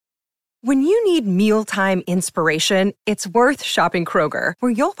When you need mealtime inspiration, it's worth shopping Kroger,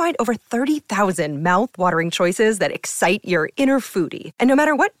 where you'll find over 30,000 mouth-watering choices that excite your inner foodie. And no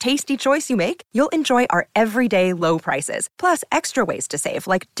matter what tasty choice you make, you'll enjoy our everyday low prices, plus extra ways to save,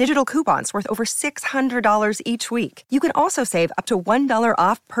 like digital coupons worth over $600 each week. You can also save up to $1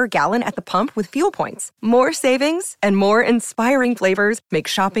 off per gallon at the pump with fuel points. More savings and more inspiring flavors make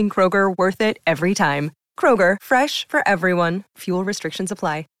shopping Kroger worth it every time. Kroger, fresh for everyone. Fuel restrictions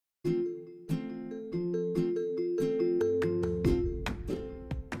apply.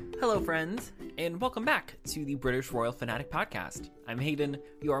 Hello, friends, and welcome back to the British Royal Fanatic Podcast. I'm Hayden,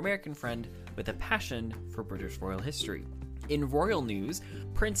 your American friend with a passion for British royal history. In royal news,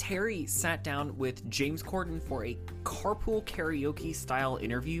 Prince Harry sat down with James Corden for a carpool karaoke-style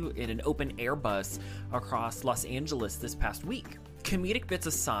interview in an open-air bus across Los Angeles this past week. Comedic bits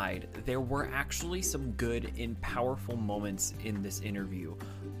aside, there were actually some good and powerful moments in this interview,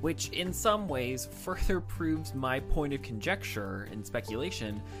 which in some ways further proves my point of conjecture and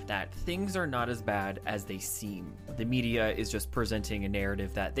speculation that things are not as bad as they seem. The media is just presenting a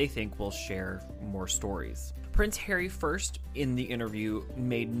narrative that they think will share more stories. Prince Harry first, in the interview,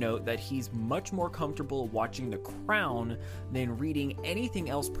 made note that he's much more comfortable watching The Crown than reading anything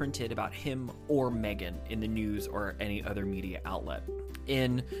else printed about him or Meghan in the news or any other media outlet.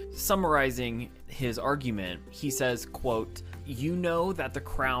 In summarizing his argument, he says, quote, "You know that The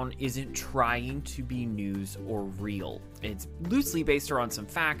Crown isn't trying to be news or real. It's loosely based around some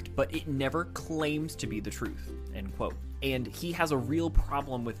fact, but it never claims to be the truth," end quote. And he has a real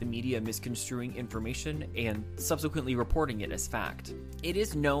problem with the media misconstruing information and subsequently reporting it as fact. It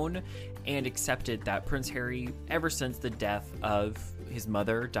is known and accepted that Prince Harry, ever since the death of his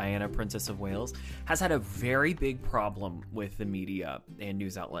mother, Diana, Princess of Wales, has had a very big problem with the media and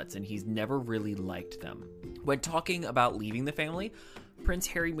news outlets, and he's never really liked them. When talking about leaving the family, Prince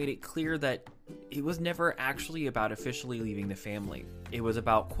Harry made it clear that it was never actually about officially leaving the family. It was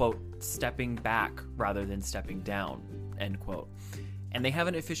about, quote, stepping back rather than stepping down, end quote. And they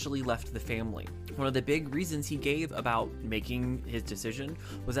haven't officially left the family. One of the big reasons he gave about making his decision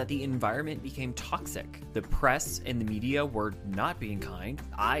was that the environment became toxic. The press and the media were not being kind.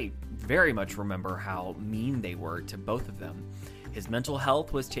 I very much remember how mean they were to both of them. His mental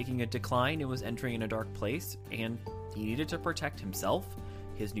health was taking a decline and was entering in a dark place, and he needed to protect himself,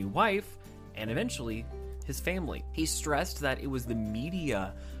 his new wife, and eventually his family. He stressed that it was the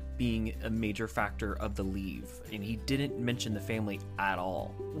media being a major factor of the leave, and he didn't mention the family at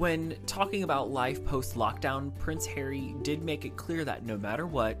all. When talking about life post-lockdown, Prince Harry did make it clear that no matter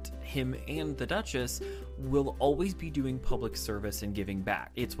what, him and the Duchess will always be doing public service and giving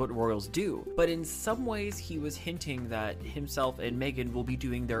back. It's what royals do. But in some ways, he was hinting that himself and Meghan will be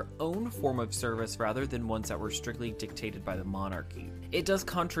doing their own form of service rather than ones that were strictly dictated by the monarchy. It does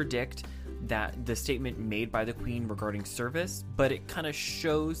contradict that the statement made by the Queen regarding service, but it kind of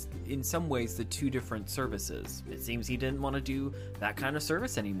shows in some ways the two different services. It seems he didn't want to do that kind of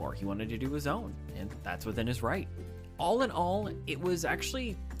service anymore. He wanted to do his own, and that's within his right. All in all, it was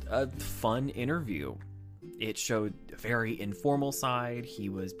actually a fun interview. It showed a very informal side. He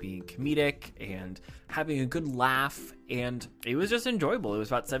was being comedic and having a good laugh, and it was just enjoyable. It was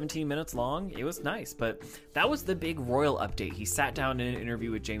about 17 minutes long. It was nice, but that was the big royal update. He sat down in an interview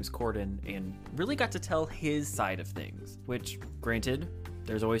with James Corden and really got to tell his side of things, which, granted,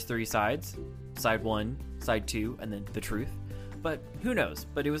 there's always three sides. Side one, side two, and then the truth. But who knows?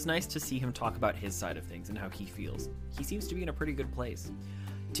 But it was nice to see him talk about his side of things and how he feels. He seems to be in a pretty good place.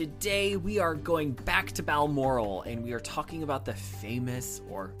 Today, we are going back to Balmoral, and we are talking about the famous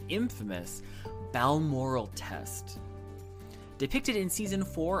or infamous Balmoral test. Depicted in season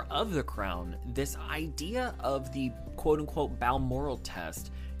 4 of The Crown, this idea of the quote-unquote Balmoral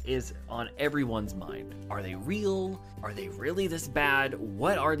test is on everyone's mind. Are they real? Are they really this bad?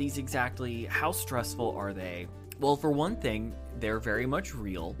 What are these exactly? How stressful are they? Well, for one thing, they're very much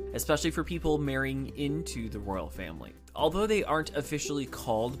real, especially for people marrying into the royal family. Although they aren't officially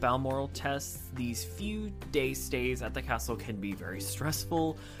called Balmoral tests, these few day stays at the castle can be very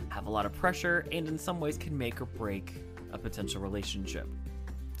stressful, have a lot of pressure, and in some ways can make or break a potential relationship.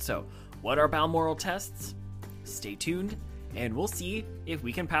 So, what are Balmoral tests? Stay tuned, and we'll see if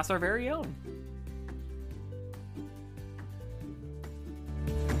we can pass our very own.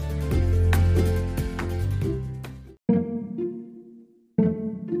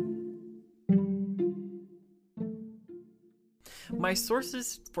 My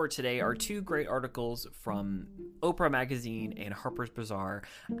sources for today are two great articles from Oprah Magazine and Harper's Bazaar,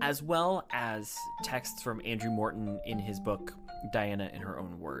 as well as texts from Andrew Morton in his book, Diana in her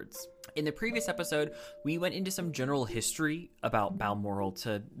own words. In the previous episode, we went into some general history about Balmoral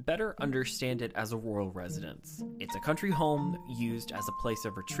to better understand it as a royal residence. It's a country home used as a place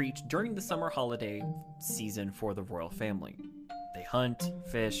of retreat during the summer holiday season for the royal family. They hunt,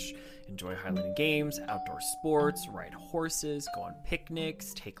 fish, enjoy Highland games, outdoor sports, ride horses, go on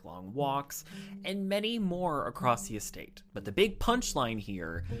picnics, take long walks, and many more across the estate. But the big punchline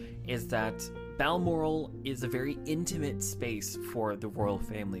here is that Balmoral is a very intimate space for the royal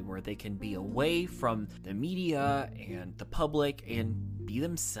family where they can be away from the media and the public and be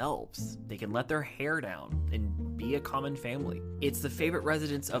themselves. They can let their hair down and be a common family. It's the favorite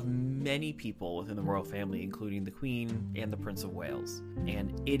residence of many people within the royal family, including the Queen and the Prince of Wales.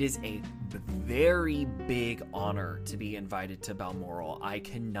 And it is a very big honor to be invited to Balmoral. I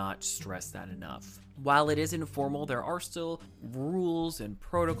cannot stress that enough. While it is informal, there are still rules and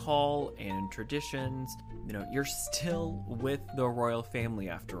protocol and traditions. You know, you're still with the royal family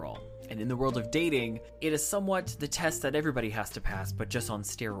after all. And in the world of dating, it is somewhat the test that everybody has to pass, but just on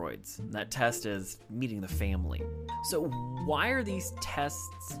steroids. And that test is meeting the family. So why are these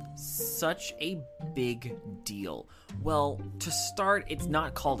tests such a big deal? Well, to start, it's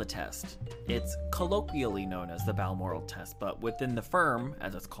not called a test. It's colloquially known as the Balmoral test, but within the firm,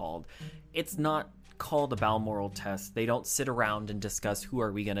 as it's called, it's not called a Balmoral test. They don't sit around and discuss who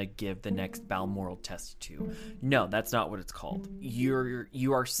are we going to give the next Balmoral test to. No, that's not what it's called.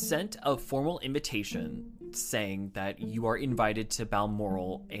 You are sent a formal invitation saying that you are invited to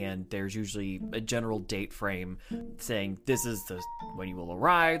Balmoral, and there's usually a general date frame saying this is when you will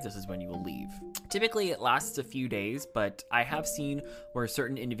arrive, this is when you will leave. Typically it lasts a few days, but I have seen where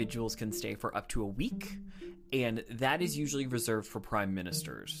certain individuals can stay for up to a week. And that is usually reserved for prime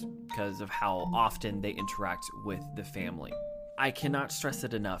ministers because of how often they interact with the family. I cannot stress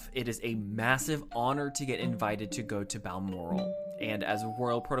it enough. It is a massive honor to get invited to go to Balmoral. And as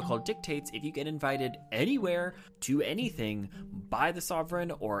royal protocol dictates, if you get invited anywhere to anything by the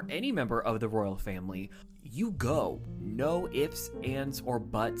sovereign or any member of the royal family, you go. No ifs, ands, or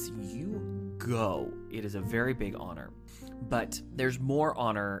buts. You go. It is a very big honor. But there's more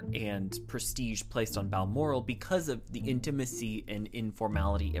honor and prestige placed on Balmoral because of the intimacy and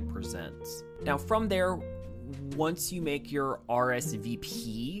informality it presents. Now, from there, once you make your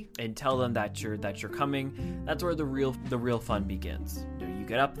RSVP and tell them that you're coming, that's where the real fun begins. You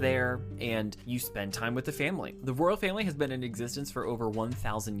get up there and you spend time with the family. The royal family has been in existence for over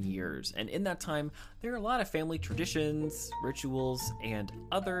 1,000 years, and in that time, there are a lot of family traditions, rituals, and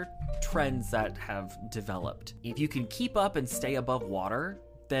other trends that have developed. If you can keep up and stay above water,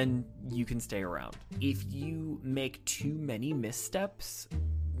 then you can stay around. If you make too many missteps,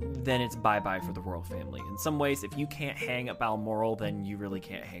 then it's bye-bye for the royal family. In some ways, if you can't hang at Balmoral, then you really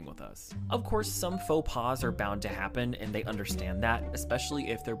can't hang with us. Of course, some faux pas are bound to happen, and they understand that, especially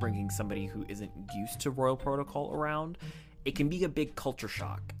if they're bringing somebody who isn't used to royal protocol around. It can be a big culture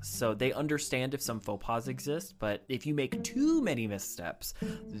shock, so they understand if some faux pas exist, but if you make too many missteps,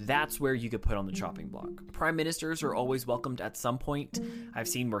 that's where you get put on the chopping block. Prime ministers are always welcomed at some point. I've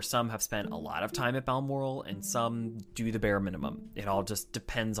seen where some have spent a lot of time at Balmoral and some do the bare minimum. It all just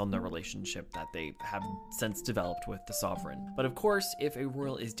depends on the relationship that they have since developed with the sovereign. But of course, if a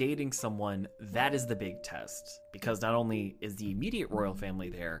royal is dating someone, that is the big test, because not only is the immediate royal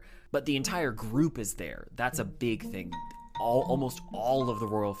family there, but the entire group is there. That's a big thing. Almost all of the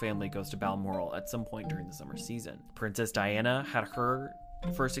royal family goes to Balmoral at some point during the summer season. Princess Diana had her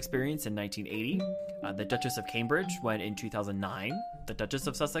first experience in 1980. The Duchess of Cambridge went in 2009. The Duchess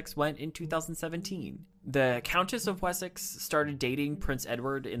of Sussex went in 2017. The Countess of Wessex started dating Prince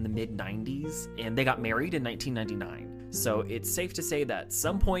Edward in the mid-90s, and they got married in 1999. So it's safe to say that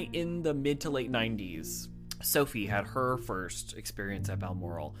some point in the mid to late 90s, Sophie had her first experience at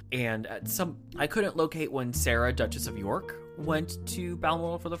Balmoral, and I couldn't locate when Sarah, Duchess of York, went to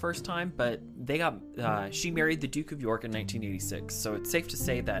Balmoral for the first time, but she married the Duke of York in 1986, so it's safe to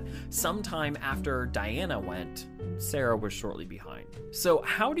say that sometime after Diana went, Sarah was shortly behind. So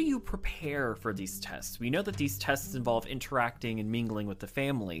how do you prepare for these tests? We know that these tests involve interacting and mingling with the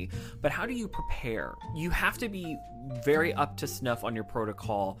family, but how do you prepare? You have to be very up to snuff on your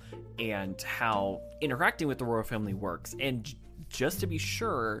protocol and how interacting with the royal family works. And just to be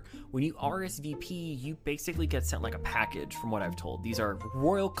sure, when you RSVP, you basically get sent like a package, from what I've told. These are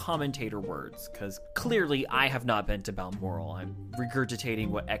royal commentator words, because clearly I have not been to Balmoral. I'm regurgitating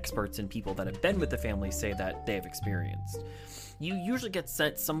what experts and people that have been with the family say that they have experienced. You usually get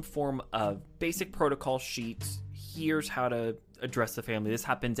sent some form of basic protocol sheet. Here's how to address the family. This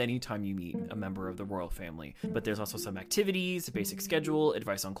happens anytime you meet a member of the royal family. But there's also some activities, a basic schedule,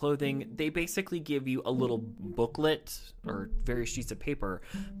 advice on clothing. They basically give you a little booklet or various sheets of paper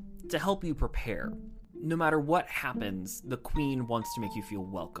to help you prepare. No matter what happens, the queen wants to make you feel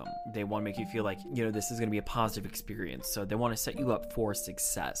welcome. They want to make you feel like, this is going to be a positive experience. So they want to set you up for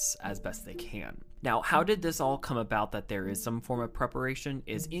success as best they can. Now, how did this all come about that there is some form of preparation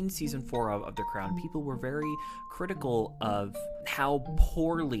is in season 4 of The Crown, people were very critical of how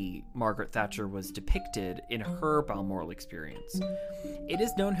poorly Margaret Thatcher was depicted in her Balmoral experience. It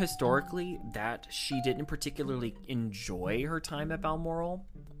is known historically that she didn't particularly enjoy her time at Balmoral,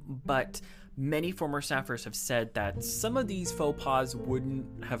 but many former staffers have said that some of these faux pas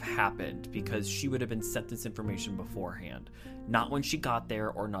wouldn't have happened because she would have been sent this information beforehand. Not when she got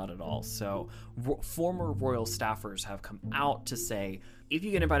there or not at all. So former royal staffers have come out to say, if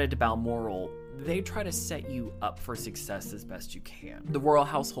you get invited to Balmoral, they try to set you up for success as best you can. The royal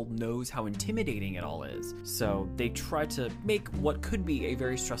household knows how intimidating it all is, so they try to make what could be a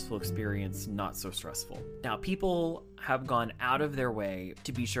very stressful experience not so stressful. Now, people have gone out of their way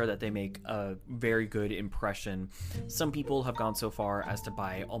to be sure that they make a very good impression. Some people have gone so far as to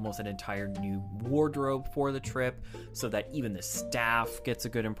buy almost an entire new wardrobe for the trip so that even the staff gets a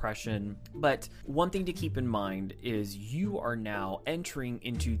good impression. But one thing to keep in mind is you are now entering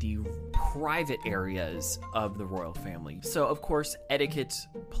into the private areas of the royal family. So of course, etiquette,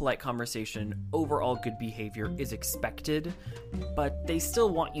 polite conversation, overall good behavior is expected, but they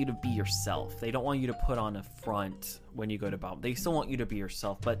still want you to be yourself. They don't want you to put on a front when you go to Balmoral. They still want you to be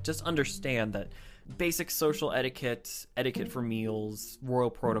yourself, but just understand that basic social etiquette for meals, royal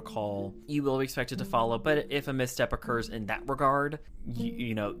protocol, you will be expected to follow. But if a misstep occurs in that regard,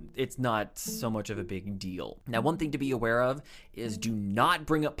 it's not so much of a big deal. Now, one thing to be aware of is do not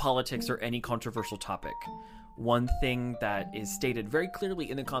bring up politics or any controversial topic. One thing that is stated very clearly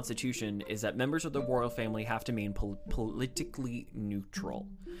in the Constitution is that members of the royal family have to remain politically neutral.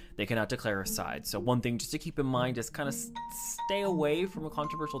 They cannot declare a side. So one thing just to keep in mind is kind of stay away from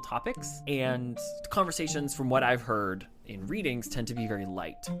controversial topics. And conversations, from what I've heard in readings, tend to be very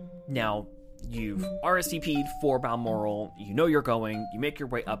light. Now, you've RSVP'd for Balmoral, you're going, you make your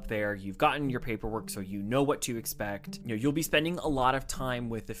way up there, you've gotten your paperwork so you know what to expect. You'll be spending a lot of time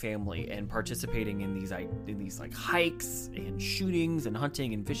with the family and participating in these hikes and shootings and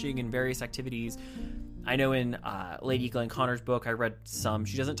hunting and fishing and various activities. I know in Lady Glenconnor's book, I read some,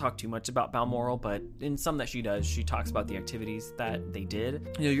 she doesn't talk too much about Balmoral, but in some that she does, she talks about the activities that they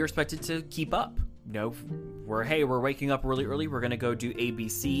did. You're expected to keep up. We're waking up really early, we're going to go do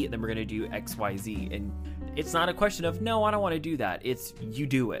ABC, and then we're going to do XYZ. And it's not a question of, no, I don't want to do that. It's you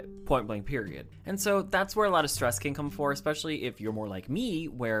do it, point blank, period. And so that's where a lot of stress can come for, especially if you're more like me,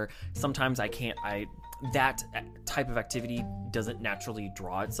 where sometimes that type of activity doesn't naturally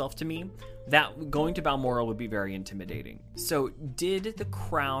draw itself to me. That going to Balmoral would be very intimidating. So did the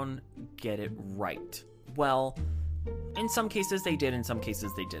Crown get it right? Well, in some cases they did, in some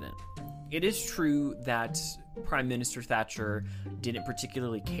cases they didn't. It is true that Prime Minister Thatcher didn't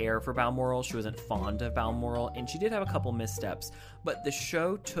particularly care for Balmoral. She wasn't fond of Balmoral, and she did have a couple missteps. But the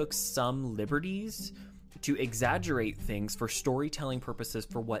show took some liberties to exaggerate things for storytelling purposes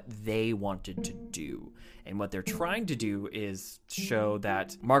for what they wanted to do. And what they're trying to do is show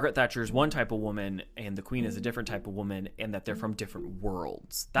that Margaret Thatcher is one type of woman and the Queen is a different type of woman, and that they're from different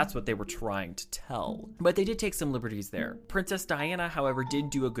worlds. That's what they were trying to tell. But they did take some liberties there. Princess Diana, however, did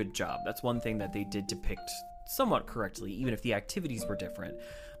do a good job. That's one thing that they did depict somewhat correctly, even if the activities were different.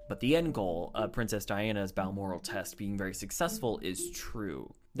 But the end goal of Princess Diana's Balmoral test being very successful is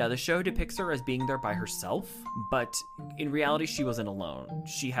true. Now, the show depicts her as being there by herself, but in reality, she wasn't alone.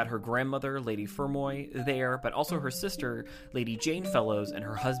 She had her grandmother, Lady Fermoy, there, but also her sister, Lady Jane Fellows, and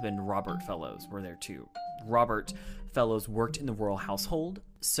her husband, Robert Fellows, were there too. Robert Fellows worked in the royal household,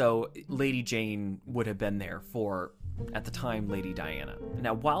 so Lady Jane would have been there for, at the time, Lady Diana.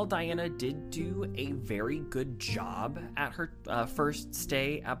 Now, while Diana did do a very good job at her first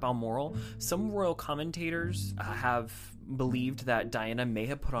stay at Balmoral, some royal commentators have believed that Diana may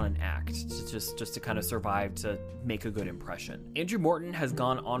have put on an act just to kind of survive, to make a good impression. Andrew Morton has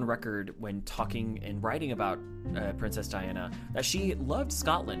gone on record when talking and writing about Princess Diana that she loved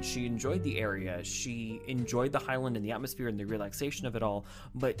Scotland. She enjoyed the area. She enjoyed the Highland and the atmosphere and the relaxation of it all,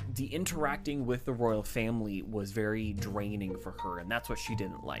 but the interacting with the royal family was very draining for her, and that's what she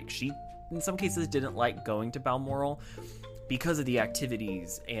didn't like. She, in some cases, didn't like going to Balmoral because of the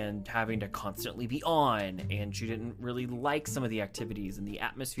activities and having to constantly be on, and she didn't really like some of the activities, and the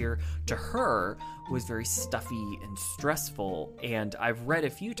atmosphere to her was very stuffy and stressful. And I've read a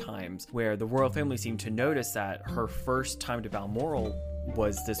few times where the royal family seemed to notice that her first time to Balmoral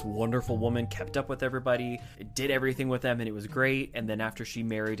was this wonderful woman, kept up with everybody, did everything with them, and it was great. And then after she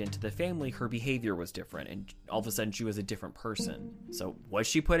married into the family, her behavior was different, and all of a sudden she was a different person. So was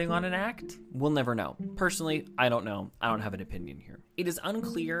she putting on an act? We'll never know. Personally, I don't know. I don't have an opinion here. It is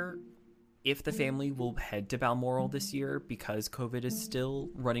unclear if the family will head to Balmoral this year because COVID is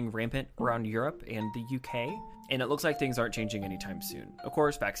still running rampant around Europe and the UK, and it looks like things aren't changing anytime soon. Of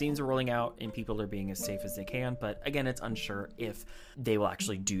course, vaccines are rolling out and people are being as safe as they can, but again, it's unsure if they will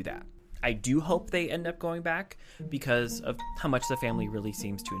actually do that. I do hope they end up going back because of how much the family really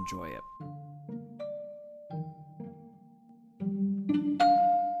seems to enjoy it.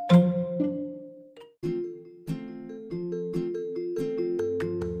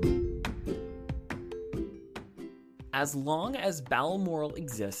 As long as Balmoral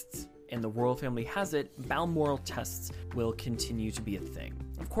exists and the royal family has it, Balmoral tests will continue to be a thing.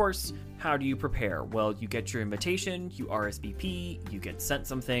 Of course, how do you prepare? Well, you get your invitation, you RSVP, you get sent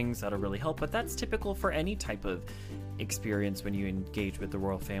some things that'll really help, but that's typical for any type of experience when you engage with the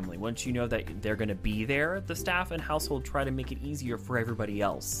royal family. Once you know that they're going to be there, the staff and household try to make it easier for everybody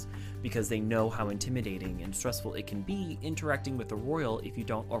else because they know how intimidating and stressful it can be interacting with the royal if you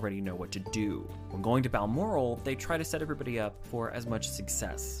don't already know what to do. When going to Balmoral, they try to set everybody up for as much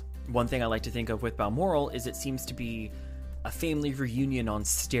success. One thing I like to think of with Balmoral is it seems to be a family reunion on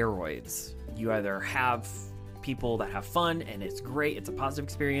steroids. You either have people that have fun and it's great, it's a positive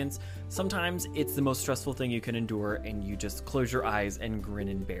experience. Sometimes it's the most stressful thing you can endure and you just close your eyes and grin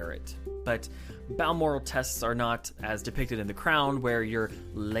and bear it. But Balmoral tests are not as depicted in The Crown, where you're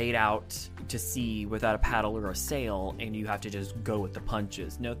laid out to sea without a paddle or a sail and you have to just go with the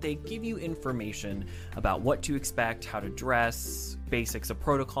punches. No, they give you information about what to expect, how to dress, basics of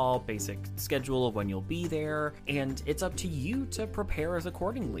protocol, basic schedule of when you'll be there, and it's up to you to prepare as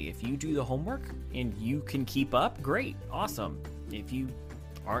accordingly. If you do the homework and you can keep up, great, awesome. If you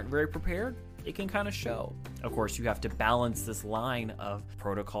aren't very prepared, it can kind of show. Of course, you have to balance this line of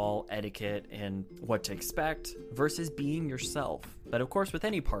protocol, etiquette, and what to expect versus being yourself. But of course, with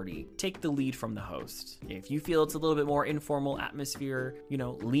any party, take the lead from the host. If you feel it's a little bit more informal atmosphere,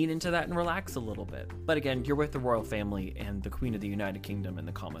 lean into that and relax a little bit. But again, you're with the royal family and the Queen of the United Kingdom and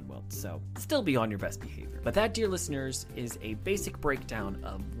the Commonwealth, so still be on your best behavior. But that, dear listeners, is a basic breakdown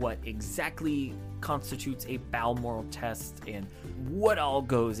of what exactly constitutes a Balmoral test and what all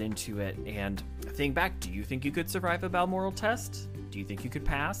goes into it. And think back, do you think you could survive a Balmoral test? Do you think you could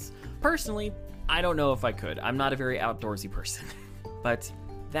pass? Personally, I don't know if I could. I'm not a very outdoorsy person. But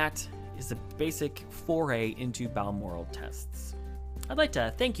that is a basic foray into Balmoral tests. I'd like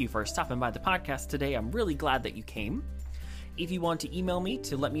to thank you for stopping by the podcast today. I'm really glad that you came. If you want to email me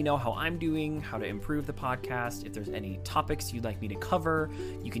to let me know how I'm doing, how to improve the podcast, if there's any topics you'd like me to cover,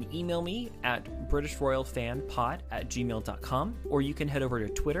 you can email me at britishroyalfanpod@gmail.com, or you can head over to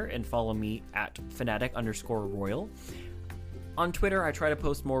Twitter and follow me at fanatic_royal. On Twitter, I try to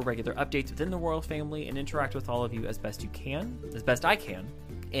post more regular updates within the royal family and interact with all of you as best I can.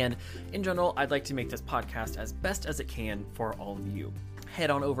 And in general, I'd like to make this podcast as best as it can for all of you. Head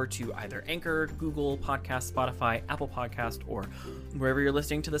on over to either Anchor, Google Podcast, Spotify, Apple Podcast, or wherever you're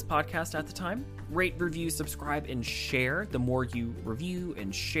listening to this podcast at the time. Rate, review, subscribe, and share. The more you review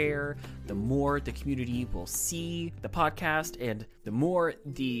and share, the more the community will see the podcast, and the more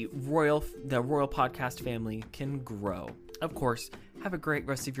the royal podcast family can grow. Of course, have a great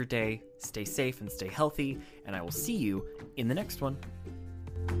rest of your day. Stay safe and stay healthy, and I will see you in the next one.